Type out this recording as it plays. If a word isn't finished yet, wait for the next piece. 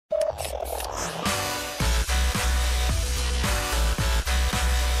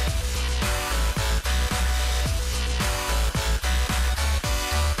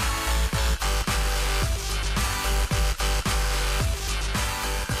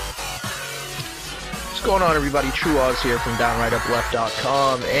What's going on, everybody? True Oz here from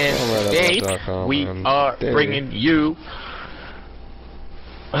DownRightUpLeft.com, and today we are bringing you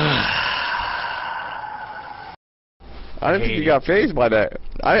I didn't think you got phased by that.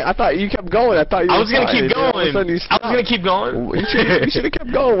 I thought you kept going. I thought you. I was gonna keep going. I was gonna keep going. You should have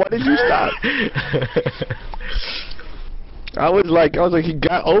kept going. Why did you stop? I was like, he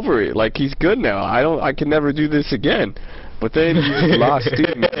got over it. Like, he's good now. I can never do this again. But then you just lost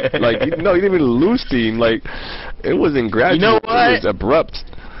steam. Like, you didn't even lose steam. Like, it wasn't gradual. You know what? It was abrupt.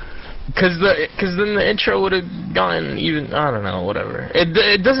 Cause then the intro would have gone even. I don't know. Whatever.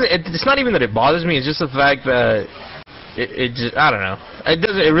 It doesn't. It's not even that it bothers me. It's just the fact that it just. I don't know.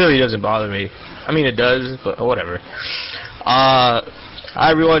 It really doesn't bother me. I mean, it does, but whatever. Hi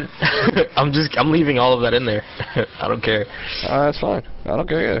everyone. I'm leaving all of that in there. I don't care. That's fine. I don't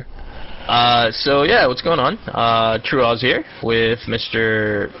care either. So yeah, what's going on? True Oz here with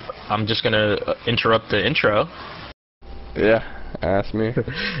Mr. I'm just gonna interrupt the intro. Yeah, ask me.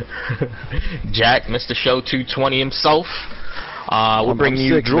 Jack, Mr. Show 220 himself. We're bringing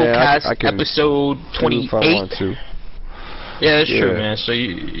you DRULcast episode 28. Yeah, that's true, man. So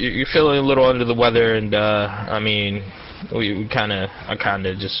you're feeling a little under the weather, and I mean, I kind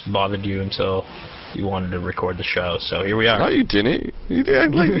of just bothered you until you wanted to record the show, so here we are. No, you didn't. You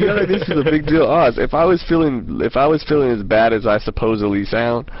did. Like, this is a big deal. Oz, if I was feeling as bad as I supposedly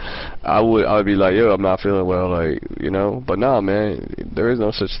sound, I would be like, yo, I'm not feeling well, like, you know. But nah, man, there is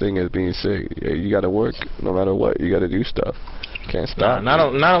no such thing as being sick. You got to work, no matter what. You got to do stuff. Can't stop. Not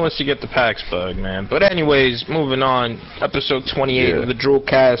unless you get the PAX bug, man. But anyways, moving on. Episode 28 of the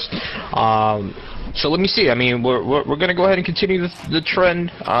DRULcast. So let me see. I mean, we're gonna go ahead and continue the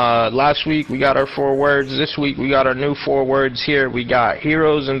trend. Last week we got our 4 words. This week we got our new 4 words here. We got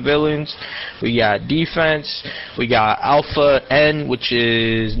heroes and villains. We got defense. We got Alpha N, which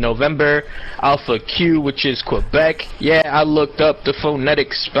is November. Alpha Q, which is Quebec. Yeah, I looked up the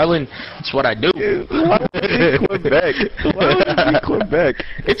phonetic spelling. That's what I do. Why would it be Quebec? Why would it be Quebec?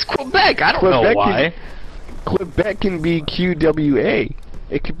 It's Quebec. I don't know why. Quebec can be QWA.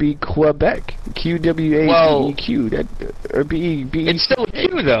 It could be Quebec, Q-W-A-B-E-Q, or B-E-B-E. It's still a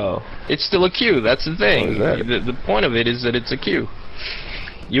Q, though. It's still a Q. That's the thing. That? The point of it is that it's a Q.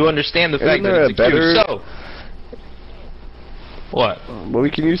 You understand the fact that it's a Q. So, what? Well, we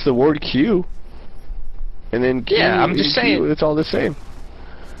can use the word Q, and then Q. Yeah, I'm just saying. It's all the same.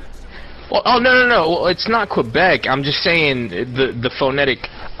 Well, oh no. Well, it's not Quebec. I'm just saying the phonetic.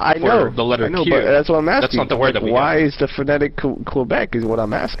 I know. The letter Q. Q. But that's what I'm asking. That's not the word that we got. Why is the phonetic Quebec? Is what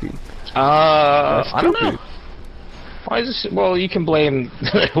I'm asking. I don't know. Why is this? Well, you can blame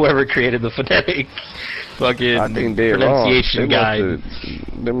whoever created the phonetic fucking pronunciation guide.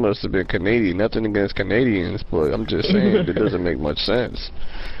 They must have been Canadian. Nothing against Canadians, but I'm just saying it doesn't make much sense.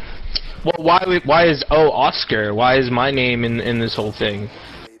 Well, why is Oscar? Why is my name in this whole thing?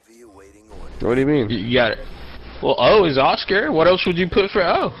 What do you mean? You got it. Well, O is Oscar. What else would you put for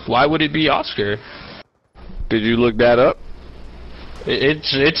O? Why would it be Oscar? Did you look that up?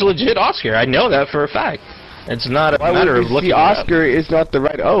 It's legit Oscar. I know that for a fact. It's not a matter of looking it up. Oscar is not the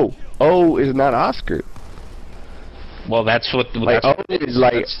right O. O is not Oscar. Well, that's what. Like O is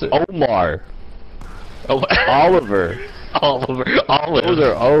like Omar. Oh, Oliver. Oliver. Those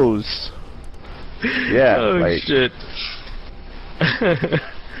are O's. Yeah. Oh like, shit.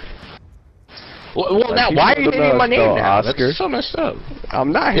 Well, now, why are you hating my name now? Oscar. That's so messed up.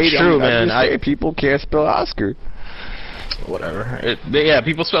 I'm not hating. It's true, man. I'm just saying people can't spell Oscar. Whatever. Yeah,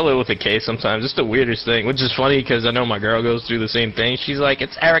 people spell it with a K sometimes. It's the weirdest thing, which is funny because I know my girl goes through the same thing. She's like,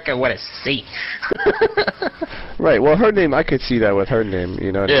 it's Erica with a C. Right. Well, her name, I could see that with her name.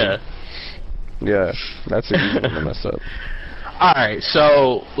 You know what I mean? Yeah. That's a easy one to mess up. Alright,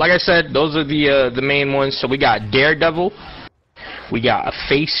 so, like I said, those are the main ones. So we got Daredevil. We got a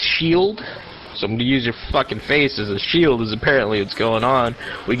face shield. So I'm gonna use your fucking face as a shield is apparently what's going on.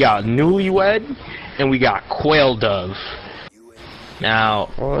 We got Newlywed, and we got Quail Dove. Now,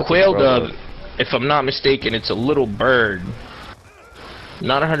 Quail Dove, if I'm not mistaken, it's a little bird.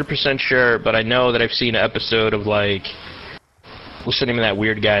 Not 100% sure, but I know that I've seen an episode of, like, what's the name of that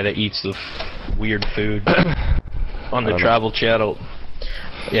weird guy that eats the weird food on the Travel Channel?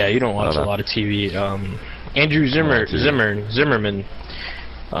 Yeah, you don't watch a lot of TV. Andrew Zimmerman.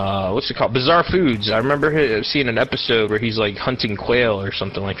 What's it called? Bizarre Foods. I remember seeing an episode where he's like hunting quail or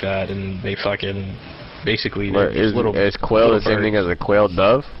something like that, and they fucking basically is quail the same thing as a quail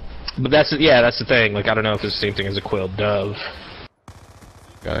dove? But that's the thing. Like, I don't know if it's the same thing as a quail dove.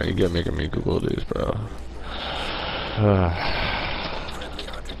 God, you gotta making me Google this, bro.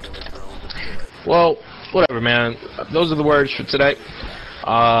 Well, whatever, man. Those are the words for today.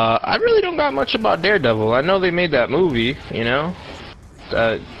 I really don't got much about Daredevil. I know they made that movie, you know?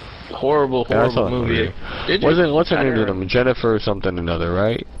 That horrible movie. Did you? What's her name? Jennifer something another,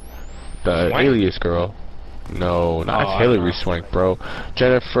 right? The Swank? Alias girl. No, not Hillary Swank, bro.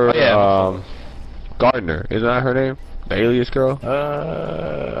 Jennifer, Gardner. Isn't that her name? The Alias girl?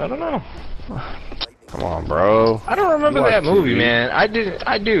 I don't know. Come on, bro. I don't remember that movie, man. I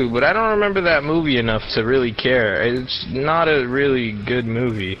do, but I don't remember that movie enough to really care. It's not a really good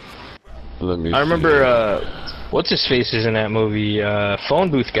movie. Let me I remember, what's his face is in that movie? Phone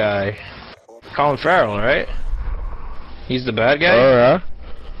booth guy. Colin Farrell, right? He's the bad guy? Oh, yeah?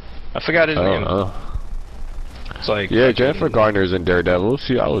 I forgot his name. It's like... Yeah, Jennifer Garner's in Daredevil.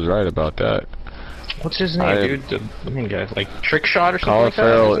 See, I was right about that. What's his name, dude? The main guy. Like, Trick Shot or something Colin like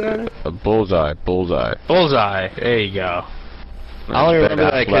Farrell, that? Bullseye. Bullseye. There you go. I only remember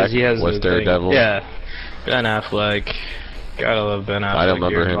that because he has was Daredevil. Yeah. Ben Affleck. Gotta love Ben Affleck. I don't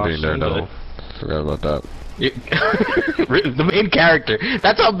remember him being Daredevil. Forgot about that. The main character.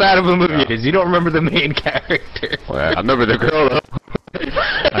 That's how bad of a movie it is. You don't remember the main character. Well, I remember the girl, though.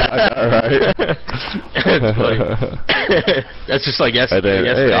 Alright. That's just like yesterday.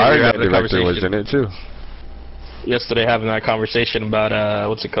 Hey, Iron Man director was in it too. Yesterday, having that conversation about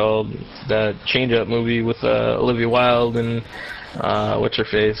what's it called? That change-up movie with Olivia Wilde and what's her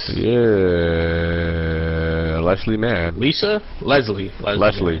face? Yeah, Leslie Mann. Leslie. Yeah.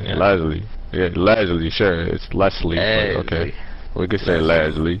 Leslie. Yeah, Leslie. Sure, it's Leslie. Okay, we could say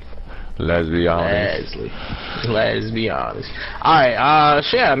Leslie. Let's be honest. Let's be honest. Alright,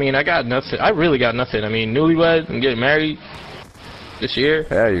 so yeah, I mean, I got nothing. I really got nothing. I mean, Newlywed, I'm getting married this year.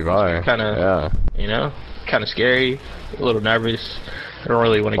 Yeah, you are. Kinda, you know, kinda scary, a little nervous. I don't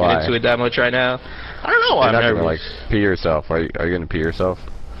really want to get into it that much right now. I don't know why I'm nervous. You're not gonna, like, pee yourself. Are you gonna pee yourself?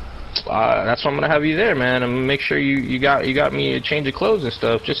 That's why I'm gonna have you there, man. I'm gonna make sure you got me a change of clothes and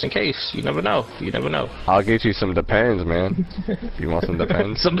stuff, just in case. You never know. You never know. I'll get you some Depends, man. You want some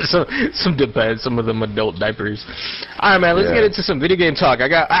Depends? some Depends. Some of them adult diapers. All right, man. Let's get into some video game talk.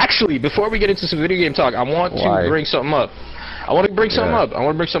 Before we get into some video game talk, I want to bring something up.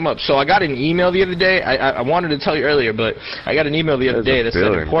 So I got an email the other day. I wanted to tell you earlier, but I got an email the other day that said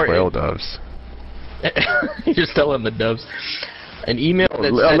important. Quail Doves. You're selling the doves. An email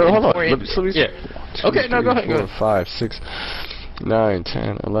that said important. Okay, no, go ahead. 4, 5, 6, 9,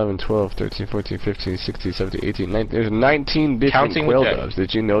 10, 11, 12, 13, 14, 15, 16, 17, 18, 19. There's 19 different quail doves.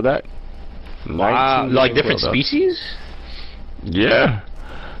 Did you know that? Wow, like different species? Yeah.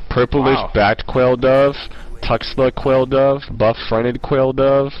 Purplish backed quail dove, tuxla quail dove, buff fronted quail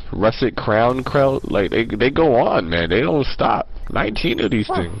dove, russet crown quail. Like they go on, man. They don't stop. 19 of these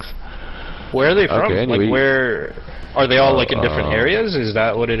things. Where are they from? Anyway, like where? Are they all like in different areas? Is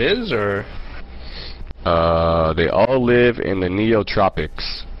that what it is, or? They all live in the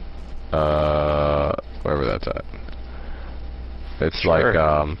neotropics. Wherever that's at. It's like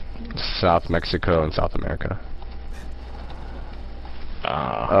South Mexico and South America.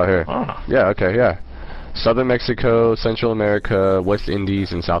 Here. Yeah. Okay. Yeah. Southern Mexico, Central America, West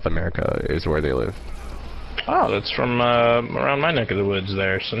Indies, and South America is where they live. Oh, that's from around my neck of the woods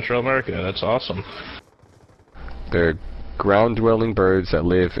there, Central America. That's awesome. They're ground-dwelling birds that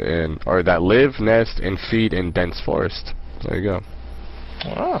live, nest, and feed in dense forest. There you go.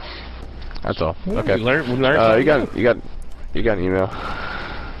 Oh. That's all. Okay. We learned you got an email.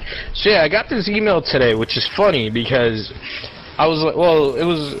 So yeah, I got this email today, which is funny because I was like, well, it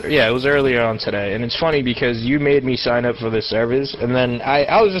was earlier on today, and it's funny because you made me sign up for this service, and then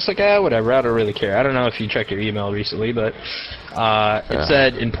I was just like, whatever, I don't really care. I don't know if you checked your email recently, but it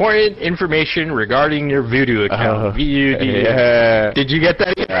said important information regarding your VUDU account. VUDU. Yeah. Did you get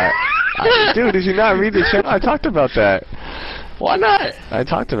that? Dude, did you not read the channel? I talked about that. Why not? I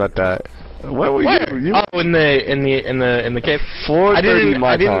talked about that. What were you? Oh, in the cave. 4:30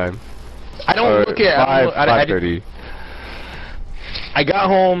 my time. I don't look at 5:30. I got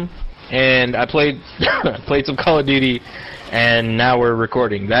home and I played some Call of Duty, and now we're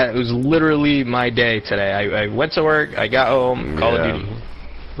recording. That was literally my day today. I went to work, I got home, Call of Duty,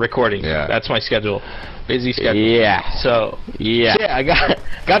 recording. Yeah. That's my schedule. Busy schedule. Yeah. So I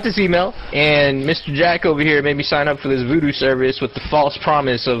got this email, and Mr. Jack over here made me sign up for this VUDU service with the false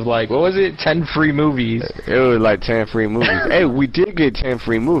promise of, like, what was it? 10 free movies. It was like 10 free movies. Hey, we did get 10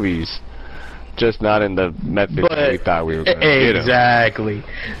 free movies. Just not in the method that we thought we were going to get. Exactly.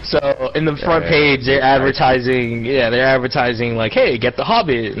 So in the front page, they're advertising. Yeah, they're advertising like, "Hey, get the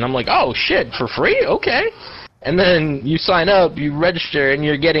Hobbit," and I'm like, "Oh shit, for free? Okay." And then you sign up, you register, and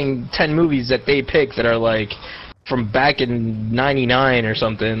you're getting 10 movies that they pick that are like from back in '99 or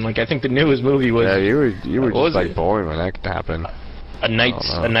something. Like I think the newest movie was. Yeah, you were just like boring when that happened. A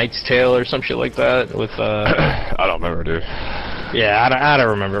Knight's Tale or some shit like that with I don't remember, dude. Yeah, I don't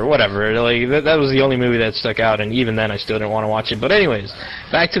remember. Whatever. Like that was the only movie that stuck out, and even then I still didn't want to watch it. But anyways,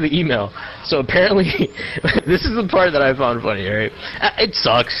 back to the email. So apparently, this is the part that I found funny. Right? It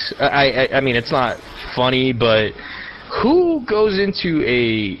sucks. I mean, it's not funny, but who goes into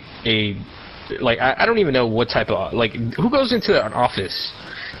like I don't even know what type of like who goes into an office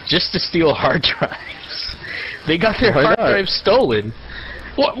just to steal hard drives? They got their hard drives stolen.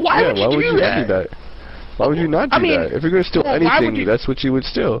 Why would you do that? Why would you not do that? If you're going to steal anything, that's what you would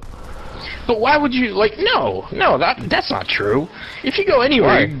steal. But why would you, like, no, that's not true. If you go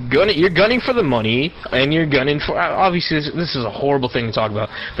anywhere, you're gunning for the money, and you're gunning for, obviously this is a horrible thing to talk about,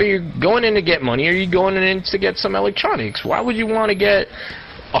 but you're going in to get money, or you're going in to get some electronics. Why would you want to get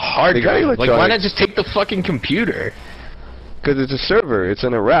a hard drive? Like, why not just take the fucking computer? Because it's a server. It's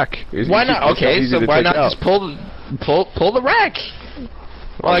in a rack. Why not? Okay, so why not just pull the rack?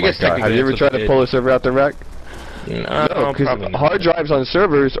 Well, I guess technically. Have you ever tried to pull a server out the rack? No, because hard drives on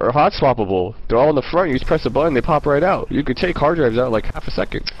servers are hot swappable. They're all in the front. You just press a button, they pop right out. You could take hard drives out like half a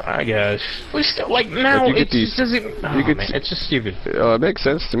second. I guess. We still, like, now it just doesn't. Oh, man, it's just stupid. It makes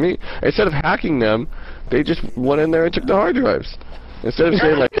sense to me. Instead of hacking them, they just went in there and took the hard drives. Instead of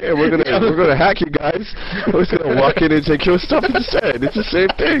saying like, "Hey, we're gonna hack you guys," we're just gonna walk in and take your stuff instead. It's the same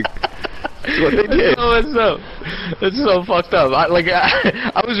thing. That's what they did. It's so fucked up. I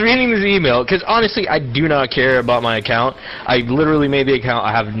was reading this email because honestly, I do not care about my account. I literally made the account.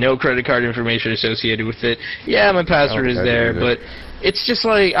 I have no credit card information associated with it. Yeah, my password is there, but it's just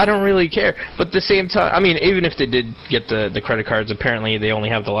like I don't really care. But at the same time, I mean, even if they did get the credit cards, apparently they only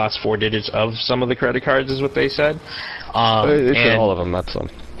have the last 4 digits of some of the credit cards, is what they said. They said all of them, not some.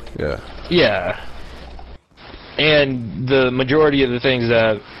 Yeah. Yeah. And the majority of the things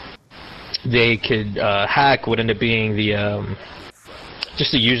that they could hack would end up being the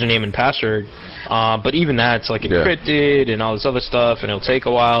just the username and password. But even that's like encrypted and all this other stuff, and it'll take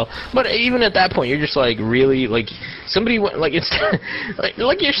a while. But even at that point, you're just like, really, like somebody went, like instead,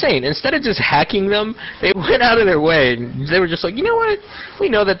 like you're saying, instead of just hacking them, they went out of their way. And they were just like, you know what? We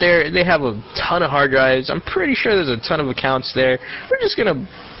know that they have a ton of hard drives. I'm pretty sure there's a ton of accounts there. We're just gonna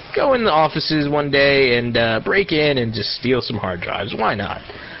go in the offices one day and break in and just steal some hard drives. Why not?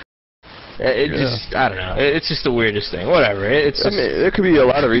 Just, I don't know. It's just the weirdest thing. Whatever. It's just, I mean, there could be a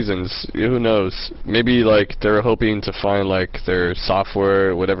lot of reasons. Who knows? Maybe, like, they're hoping to find, like, their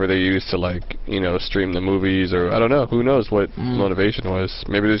software, whatever they use to, like, you know, stream the movies, or I don't know. Who knows what motivation was?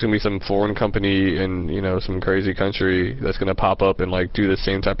 Maybe there's going to be some foreign company in, you know, some crazy country that's going to pop up and, like, do the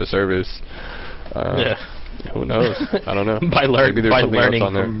same type of service. Who knows? I don't know. by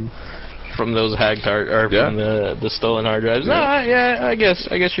learning from those hacked or from the stolen hard drives. No, I guess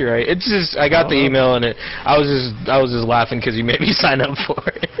you're right. It's just I got the email and I was just laughing because you made me sign up for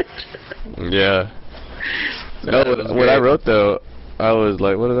it. Yeah. No, what I wrote though, I was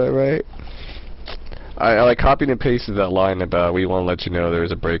like, what did I write? I like copied and pasted that line about we want to let you know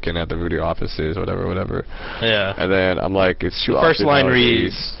there's a break-in at the VUDU offices, whatever. Yeah. And then I'm like, it's too often. First line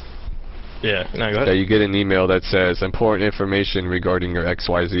reads. Yeah, no, go ahead. That you get an email that says important information regarding your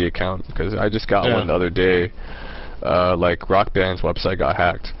XYZ account, because I just got one the other day. Like Rock Band's website got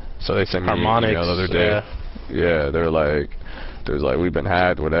hacked, so they sent me an email the other day. Yeah, they're like, we've been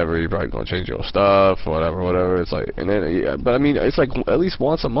hacked, whatever. You're probably gonna change your stuff, whatever. It's like, and then but I mean, it's like at least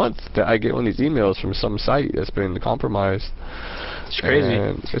once a month that I get one of these emails from some site that's been compromised. It's crazy.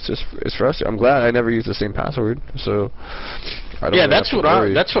 And it's frustrating. I'm glad I never used the same password, so. That's what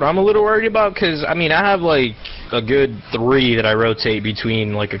I'm a little worried about, because I mean I have like a good 3 that I rotate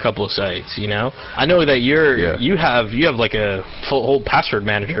between like a couple of sites, you know. I know that you have like a whole password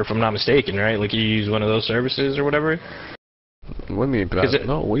manager, if I'm not mistaken, right? Like you use one of those services or whatever. What do you mean?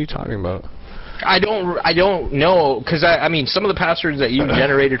 No, what are you talking about? I don't know, because I mean some of the passwords that you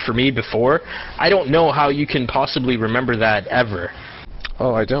generated for me before, I don't know how you can possibly remember that ever.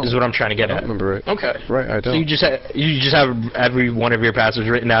 Oh, I don't. Is what I'm trying to get at. I don't remember it. Okay. Right, I don't. So you just have every one of your passwords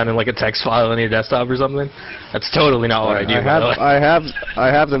written down in like a text file on your desktop or something? That's totally not what I do. I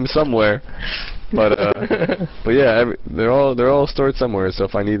have them somewhere, but but yeah, they're all stored somewhere. So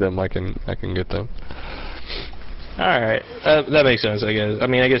if I need them, I can get them. All right, that makes sense, I guess. I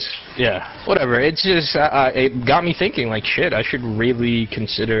mean, I guess, yeah, whatever. It's just it got me thinking, like, shit, I should really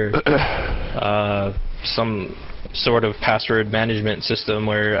consider some sort of password management system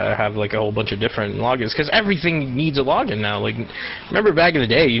where I have like a whole bunch of different logins, because everything needs a login now. Like, remember back in the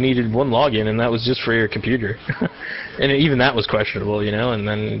day, you needed one login, and that was just for your computer, and even that was questionable, you know. And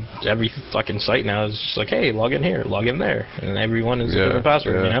then every fucking site now is just like, hey, log in here, log in there, and everyone is a different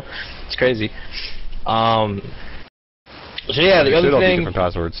password, you know. It's crazy. So yeah, the other thing. Different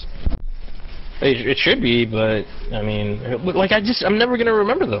passwords. It should be, but I mean, like I'm never gonna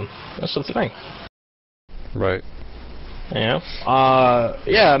remember them. That's the thing. Right. Yeah.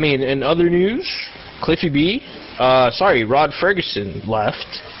 Yeah. I mean, in other news, Cliffy B. Rod Ferguson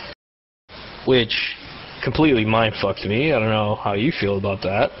left, which completely mind fucked me. I don't know how you feel about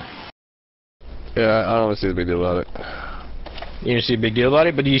that. Yeah, I don't see a big deal about it. You don't see a big deal about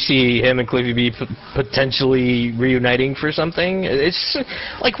it, but do you see him and Cliffy B potentially reuniting for something? It's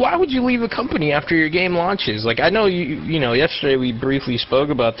like, why would you leave a company after your game launches? Like, I know you know, yesterday we briefly spoke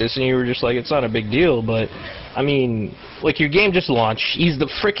about this, and you were just like, it's not a big deal, but I mean, like, your game just launched. He's the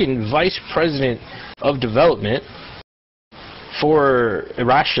freaking vice president of development for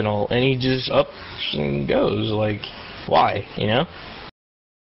Irrational, and he just ups and goes. Like, why? You know?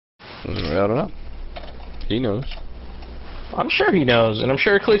 I don't know. He knows. I'm sure he knows, and I'm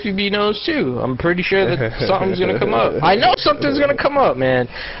sure Cliffy B knows too. I'm pretty sure that something's gonna come up. I know something's gonna come up, man.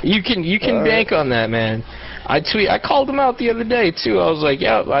 You can bank on that, man. I called him out the other day too. I was like,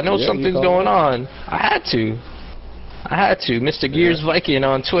 yeah, I know something's going on. I had to, Mr. Gears Viking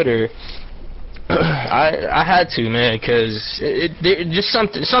on Twitter. I had to, man, because just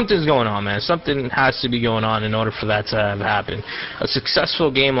something's going on, man. Something has to be going on in order for that to have happened. A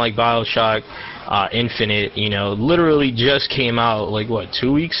successful game like BioShock Infinite, you know, literally just came out, like, what,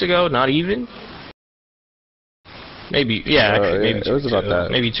 2 weeks ago? Not even? Maybe, yeah, maybe it was about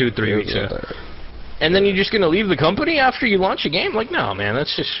that. Maybe 2 or 3 weeks ago. And then you're just going to leave the company after you launch a game? Like, no, man,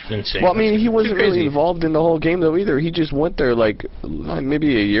 that's just insane. Well, I mean, he wasn't really involved in the whole game, though, either. He just went there, like,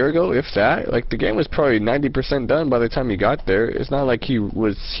 maybe a year ago, if that. Like, the game was probably 90% done by the time he got there. It's not like he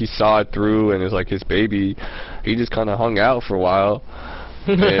saw it through and it's like his baby. He just kind of hung out for a while.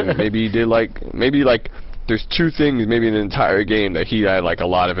 And maybe he did, maybe there's 2 things maybe in the entire game that he had, like, a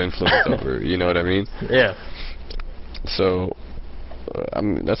lot of influence over. You know what I mean? Yeah. So... I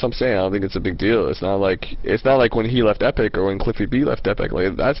mean, that's what I'm saying. I don't think it's a big deal. It's not like when he left Epic or when Cliffy B left Epic.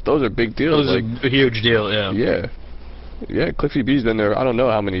 Like those are big deals. Those are a huge deal. Yeah. Yeah. Cliffy B's been there. I don't know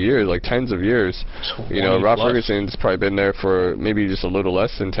how many years, like tens of years. You know, Rob Ferguson's probably been there for maybe just a little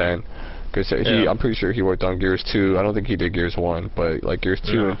less than 10. Because I'm pretty sure he worked on Gears 2. I don't think he did Gears 1, but like Gears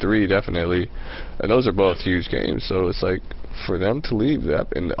 2 and 3 definitely. And those are both huge games. So it's like for them to leave that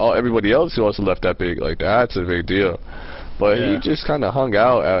and everybody else who also left Epic, like that's a big deal. But he just kind of hung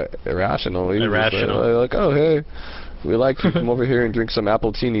out at Irrational. Like, oh, hey, we like to come over here and drink some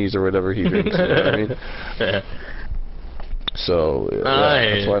apple teenies or whatever he drinks. You know what I mean? So,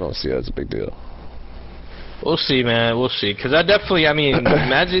 that's why I don't see it as a big deal. We'll see, man. We'll see. Because I definitely, I mean,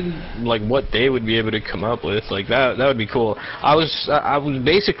 imagine, like, what they would be able to come up with. Like, that would be cool. I was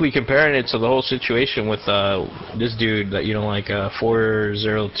basically comparing it to the whole situation with this dude that you don't like,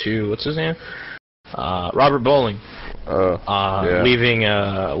 402, what's his name? Robert Bowling. Leaving,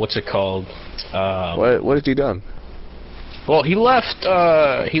 what's it called? What has he done? Well, he left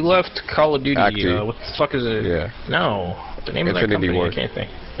Call of Duty. What the fuck is it? Yeah. No, the name Infinity of that company, Ward. I can't think.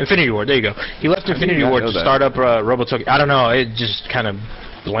 Infinity Ward, there you go. He left Infinity Ward to start up Robotoki. I don't know, it just kind of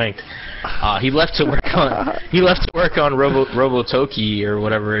blanked. He left to work on Robotoki or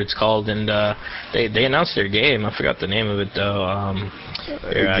whatever it's called, and they announced their game. I forgot the name of it though.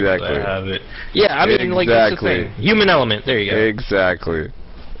 Exactly. I have it. Yeah, I mean, like, that's the thing. Human Element. There you go. Exactly.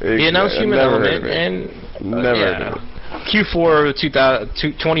 He announced Human Element, and Q4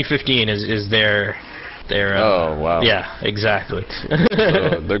 2015 is their. Oh wow. Yeah, exactly.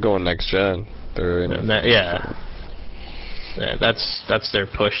 So they're going next gen. They're in. Yeah, that's their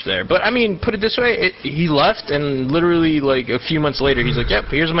push there. But I mean, put it this way: he left, and literally like a few months later, he's like, "Yep,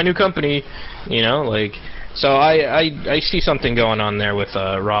 here's my new company." You know, like. So I see something going on there with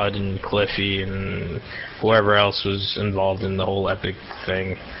Rod and Cliffy and whoever else was involved in the whole Epic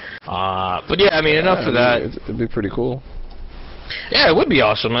thing. But yeah, I mean, enough of that. It'd be pretty cool. Yeah, it would be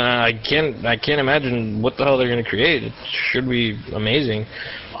awesome. I can't imagine what the hell they're gonna create. It should be amazing.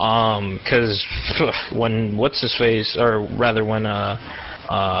 Because when what's his face, or rather when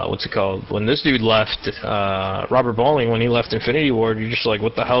what's it called? When this dude left, Robert Bowling, when he left Infinity Ward, you're just like,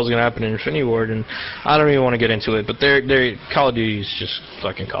 what the hell's gonna happen in Infinity Ward? And I don't even want to get into it, but they're Call of Duty is just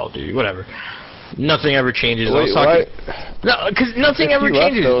fucking Call of Duty, whatever. Nothing ever changes. Wait, no, because nothing ever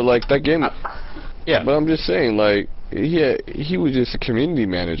changes. Left, though, like that game. Yeah. But I'm just saying, like, he was just a community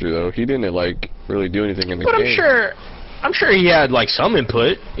manager, though. He didn't like really do anything in the game. But I'm sure he had like some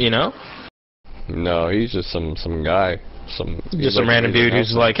input, you know. No, he's just some guy. Just some random dude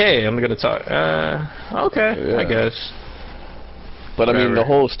who's like, hey, I'm gonna talk. Okay, yeah. I guess. But I mean, the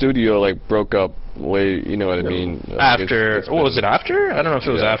whole studio like broke up way, you know what I mean? After, what was it after? I don't know if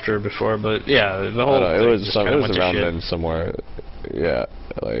it was after or before, but yeah, the whole thing it was just kinda went to around shit. then somewhere. Yeah,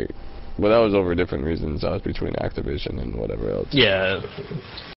 like, but that was over different reasons. That was between Activision and whatever else. Yeah,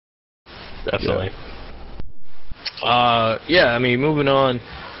 definitely. Yeah, I mean, moving on.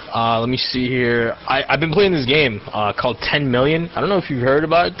 Let me see here. I've been playing this game called 10 Million. I don't know if you've heard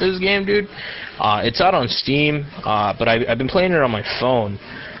about this game, dude. It's out on Steam, but I've been playing it on my phone.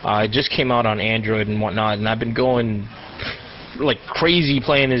 It just came out on Android and whatnot, and I've been going like crazy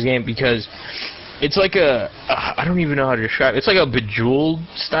playing this game because it's like I don't even know how to describe it. It's like a Bejeweled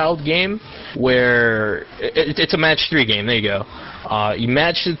styled game where it's a match 3 game. There you go. You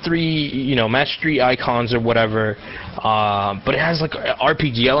match the match 3 icons or whatever, but it has like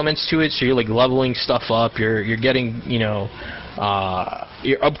RPG elements to it, so you're like leveling stuff up, you're getting, you're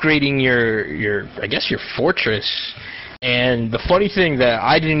upgrading your I guess your fortress. And the funny thing that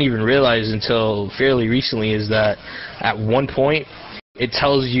I didn't even realize until fairly recently is that at one point it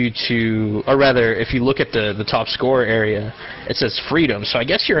tells you to, or rather, if you look at the top score area, it says freedom. So I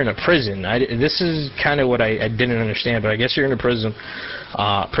guess you're in a prison. This is kind of what I didn't understand, but I guess you're in a prison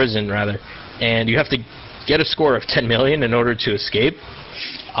rather, and you have to get a score of 10 million in order to escape.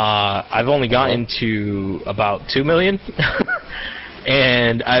 I've only gotten to about 2 million,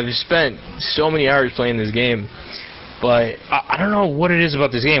 and I've spent so many hours playing this game. But I don't know what it is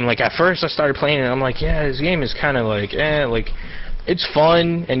about this game. Like, at first I started playing it, and I'm like, yeah, this game is kind of like, like, it's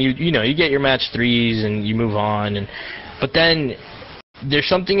fun, and you get your match 3s and you move on, but then there's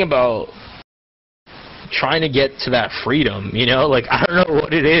something about trying to get to that freedom, like, I don't know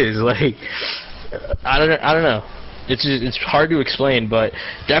what it is. Like, I don't know. It's hard to explain, but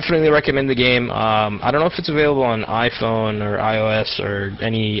definitely recommend the game. I don't know if it's available on iPhone or iOS or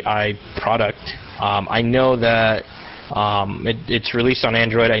any product. I know that it's released on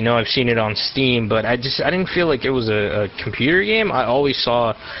Android. I know I've seen it on Steam, but I didn't feel like it was a computer game. I always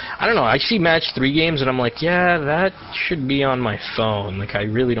saw, I don't know, I see match 3 games and I'm like, yeah, that should be on my phone. Like, I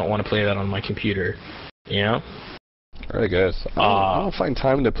really don't want to play that on my computer, I guess. I don't find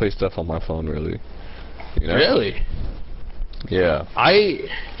time to play stuff on my phone, really. Really? Yeah.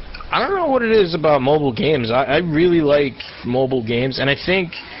 I don't know what it is about mobile games. I really like mobile games, and I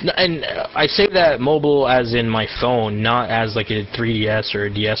think, and I say that mobile as in my phone, not as like a 3DS or a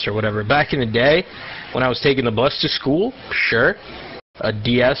DS or whatever. Back in the day, when I was taking the bus to school, sure, a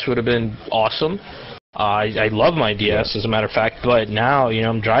DS would have been awesome. I love my DS, as a matter of fact, but now,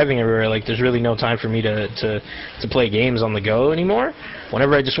 I'm driving everywhere, like, there's really no time for me to play games on the go anymore.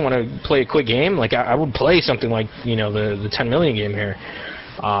 Whenever I just want to play a quick game, like, I would play something like, the 10 million game here.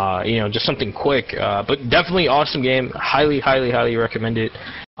 Just something quick, but definitely awesome game. Highly, highly, highly recommend it.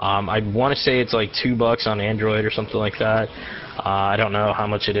 I want to say it's like $2 on Android or something like that. I don't know how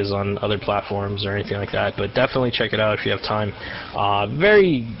much it is on other platforms or anything like that, but definitely check it out if you have time.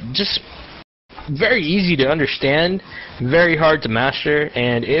 Very easy to understand, very hard to master,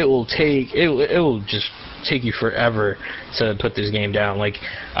 and it will just take you forever to put this game down. Like,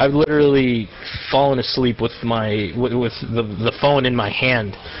 I've literally fallen asleep with the phone in my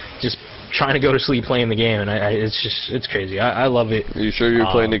hand, just trying to go to sleep playing the game, and it's crazy. I love it. Are you sure you're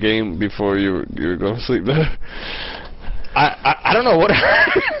playing the game before you're going to sleep there? I don't know what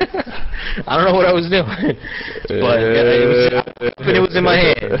I don't know what I was doing, but it was in my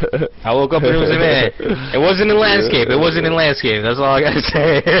head. I woke up and it was in my head. It wasn't in landscape. It wasn't in landscape. That's all I gotta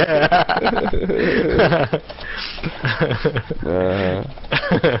say.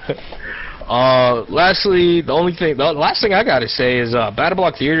 Lastly, the last thing I gotta say is Battle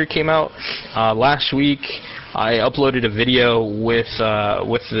Block Theater came out last week. I uploaded a video with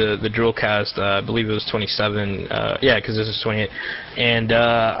the DRULcast. I believe it was 27. Yeah, because this is 28. And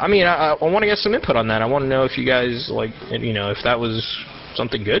I mean, I want to get some input on that. I want to know if you guys if that was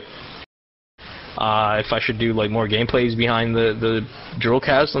something good. If I should do like more gameplays behind the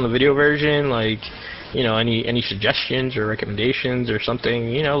DRULcast on the video version, like, any suggestions or recommendations or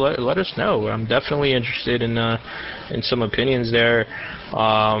something, let us know. I'm definitely interested in some opinions there.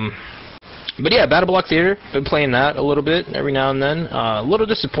 But yeah, Battle Block Theater, been playing that a little bit every now and then. A little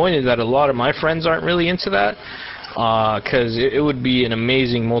disappointed that a lot of my friends aren't really into that, because it would be an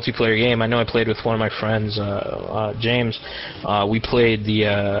amazing multiplayer game. I know I played with one of my friends, James. We played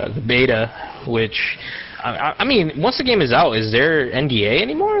the beta, which, I mean, once the game is out, is there NDA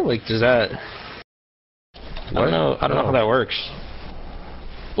anymore? Like, does that... I don't know how that works.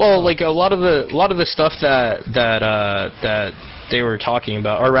 Well, like, a lot of the stuff that they were talking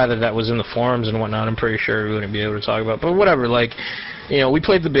about, or rather that was in the forums and whatnot, I'm pretty sure we wouldn't be able to talk about, but whatever, like, you know, we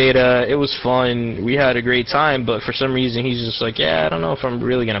played the beta. It was fun. We had a great time. But for some reason, he's just like, yeah, I don't know if I'm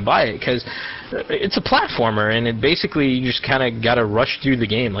really gonna buy it because it's a platformer, and it basically you just kind of gotta rush through the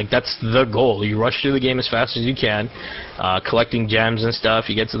game. Like that's the goal. You rush through the game as fast as you can, collecting gems and stuff.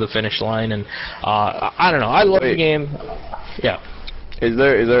 You get to the finish line, and I don't know. I love the game. Yeah. Is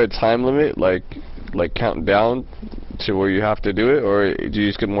there a time limit, like counting down to where you have to do it, or do you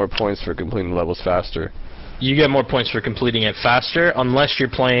just get more points for completing levels faster? You get more points for completing it faster, unless you're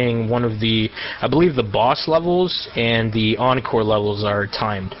playing one of the, I believe the boss levels and the encore levels are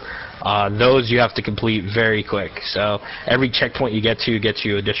timed. Those you have to complete very quick. So every checkpoint you get to gets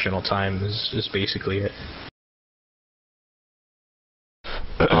you additional time is basically it.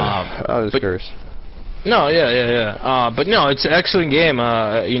 I was curious. No, yeah. But no, it's an excellent game.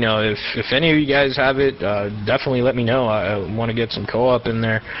 You know, if any of you guys have it, definitely let me know. I want to get some co-op in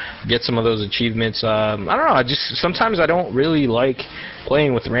there, get some of those achievements. I don't know. Sometimes I don't really like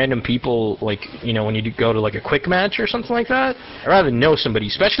playing with random people. Like, you know, when you go to like a quick match or something like that. I'd rather know somebody,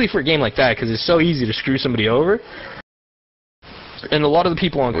 especially for a game like that, because it's so easy to screw somebody over. And a lot of the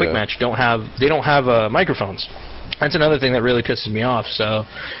people on quick match don't have microphones. That's another thing that really pisses me off. So,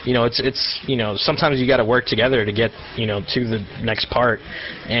 you know, it's you know, sometimes you got to work together to get, you know, to the next part.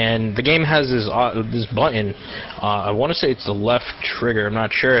 And the game has this button. I want to say it's the left trigger. I'm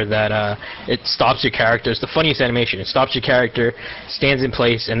not sure that it stops your character. It's the funniest animation. It stops your character, stands in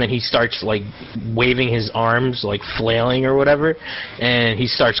place, and then he starts like waving his arms, like flailing or whatever, and he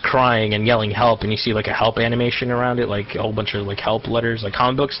starts crying and yelling help. And you see like a help animation around it, like a whole bunch of like help letters, like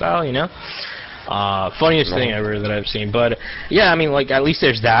comic book style, you know. Funniest thing ever that I've seen. But yeah, I mean, like, at least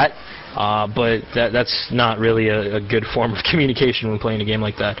there's that. But that's not really a good form of communication when playing a game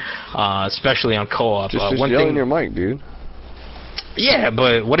like that, especially on co-op. Just yell in your mic, dude. Yeah,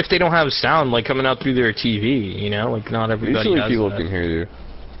 but what if they don't have sound like coming out through their TV? You know, like not everybody. Usually does people that. can hear you.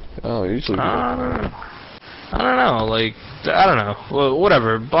 Oh, usually. I don't know. Like, I don't know. Well,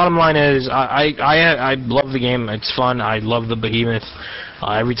 whatever. Bottom line is, I love the game. It's fun. I love the behemoth.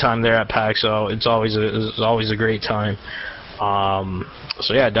 Every time they're at PAX, so it's always a great time.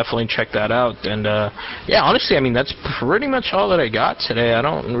 So yeah, definitely check that out. And yeah, honestly, I mean, that's pretty much all that I got today. I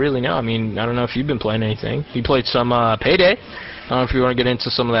don't really know. I mean, I don't know if you've been playing anything. You played some Payday. I don't know if you want to get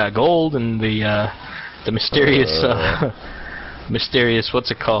into some of that gold and the mysterious mysterious, what's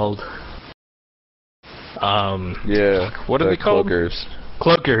it called? Yeah. What are they called? Cloakers.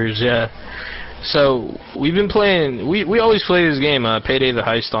 Cloakers, yeah. So we've been playing. We always play this game, Payday the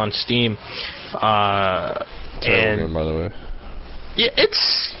Heist, on Steam. And game, by the way. Yeah,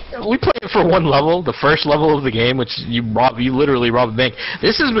 we play it for one level, the first level of the game, which you literally rob a bank.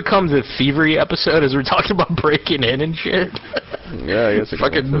 This has become the thievery episode as we're talking about breaking in and shit. Yeah, I guess.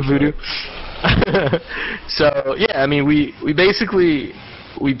 Fucking VUDU. So yeah, I mean, we basically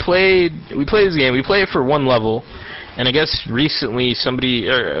play this game. We play it for one level. And I guess recently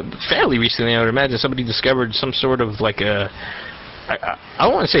fairly recently, I would imagine, somebody discovered some sort of like I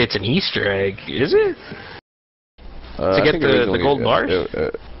don't want to say it's an Easter egg, is it? To get the gold bars?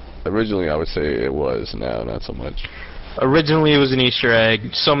 Originally, I would say it was. Now, not so much. Originally, it was an Easter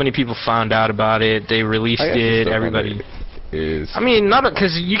egg. So many people found out about it. They released it. Everybody. I mean, not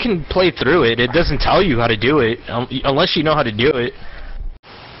because you can play through it. It doesn't tell you how to do it unless you know how to do it.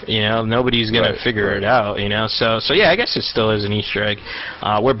 You know, nobody's gonna figure it out. You know, so yeah, I guess it still is an Easter egg.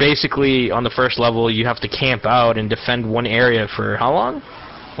 Where basically on the first level you have to camp out and defend one area for how long?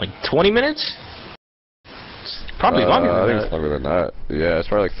 Like 20 minutes? It's probably longer than that. I think it's longer than that. Yeah, it's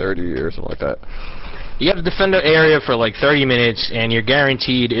probably like 30 or something like that. You have to defend an area for like 30 minutes, and you're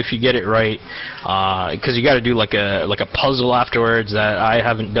guaranteed, if you get it right, because you got to do like a puzzle afterwards that I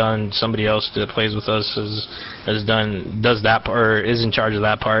haven't done. Somebody else that plays with us does that part, or is in charge of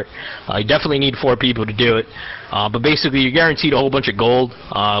that part. You definitely need 4 people to do it. But basically, you're guaranteed a whole bunch of gold,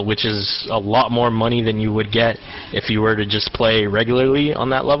 which is a lot more money than you would get if you were to just play regularly on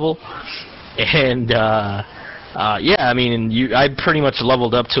that level. And yeah, I mean, I pretty much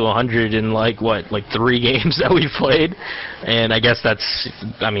leveled up to 100 in like 3 games that we've played, and I guess that's,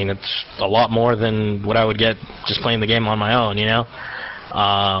 I mean, it's a lot more than what I would get just playing the game on my own, you know.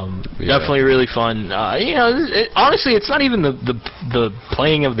 Definitely really fun. You know, honestly, it's not even the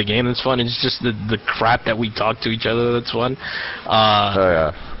playing of the game that's fun. It's just the crap that we talk to each other that's fun. Oh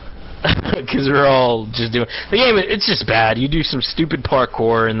yeah. Because we're all just doing the game. It's just bad. You do some stupid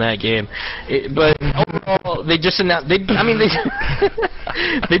parkour in that game, but overall, they just announced. They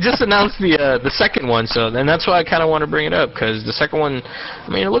just announced the second one. So, and that's why I kind of want to bring it up, because the second one, I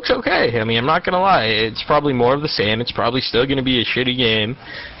mean, it looks okay. I mean, I'm not gonna lie. It's probably more of the same. It's probably still gonna be a shitty game,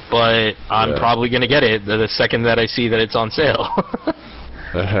 but I'm probably gonna get it the second that I see that it's on sale.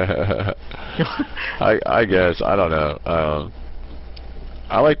 I guess, I don't know.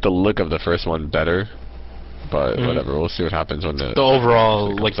 I like the look of the first one better, but whatever. We'll see what happens when the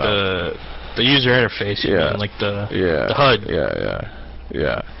overall, like the user interface. Yeah. Like the HUD.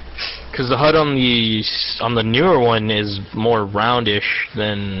 Yeah. Because the HUD on the newer one is more roundish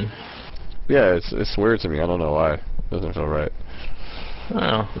than. Yeah, it's weird to me. I don't know why. It doesn't feel right. I don't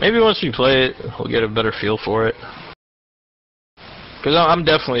know. Maybe once we play it, we'll get a better feel for it. Because I'm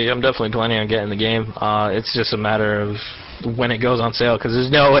definitely planning on getting the game. It's just a matter of when it goes on sale. Because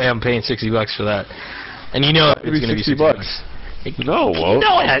there's no way I'm paying $60 for that. And you know it's gonna be $60. No,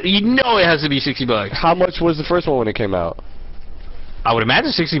 you know it has to be $60. How much was the first one when it came out? I would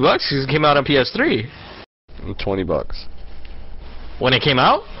imagine $60 because it came out on PS3. $20. When it came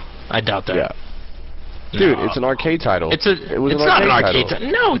out? I doubt that. Yeah. Dude, it's an arcade title. It's not an arcade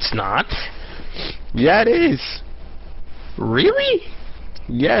title. No, it's not. Yeah, it is. Really?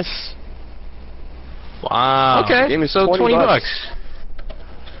 Yes. Wow. Okay. So $20.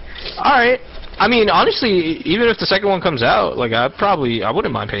 All right. I mean, honestly, even if the second one comes out, like I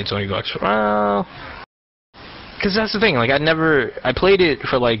wouldn't mind paying $20. Well, because that's the thing. Like I played it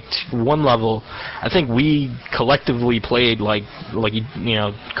for like one level. I think we collectively played like you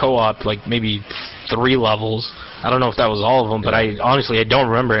know, co-op like maybe 3 levels. I don't know if that was all of them, but I don't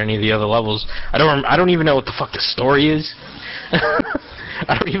remember any of the other levels. I don't even know what the fuck the story is.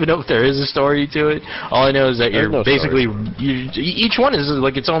 I don't even know if there is a story to it. All I know is that you're basically each one is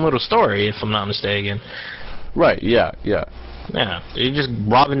like its own little story, if I'm not mistaken. Right. Yeah. Yeah, you're just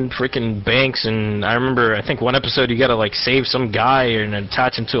robbing freaking banks, and I remember, I think one episode you gotta like save some guy and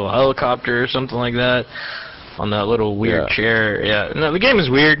attach him to a helicopter or something like that on that little weird chair. Yeah, no, the game is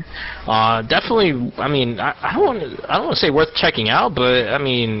weird. Definitely. I mean, I don't want to say worth checking out, but I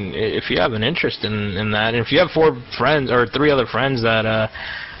mean, if you have an interest in that, and if you have 4 friends or 3 other friends that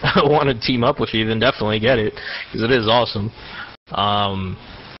want to team up with you, then definitely get it because it is awesome. But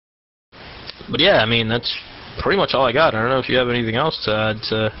yeah, I mean that's pretty much all I got. I don't know if you have anything else to add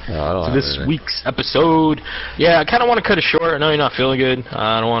to this week's episode. Yeah, I kind of want to cut it short. I know you're not feeling good.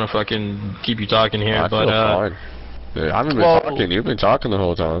 I don't want to fucking keep you talking here, but fine. Yeah, I haven't been talking. You've been talking the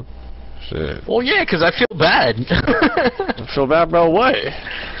whole time. Shit. Well, yeah, because I feel bad. Feel bad about what?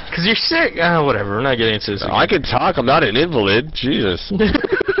 Because you're sick. Whatever. We're not getting into this again. I can talk. I'm not an invalid. Jesus.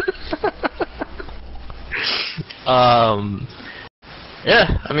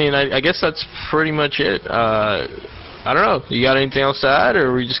 Yeah, I mean, I guess that's pretty much it. I don't know. You got anything else to add, or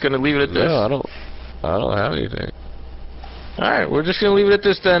are we just gonna leave it at this? No, I don't have anything. All right, we're just gonna leave it at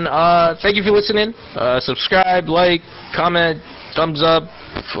this then. Thank you for listening. Subscribe, like, comment, thumbs up,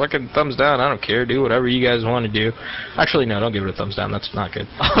 fucking thumbs down. I don't care. Do whatever you guys want to do. Actually, no, don't give it a thumbs down. That's not good.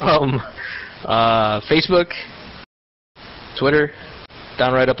 Facebook, Twitter,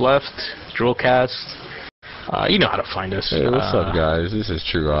 down, right, up, left, DRULcast. You know how to find us. Hey, what's up, guys? This is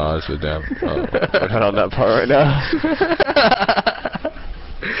True Oz with them. We're not on that part right now.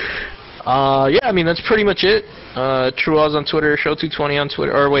 Yeah, I mean, that's pretty much it. True Oz on Twitter, Show220 on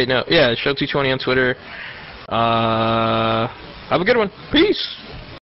Twitter. Or wait, no. Yeah, Show220 on Twitter. Have a good one. Peace.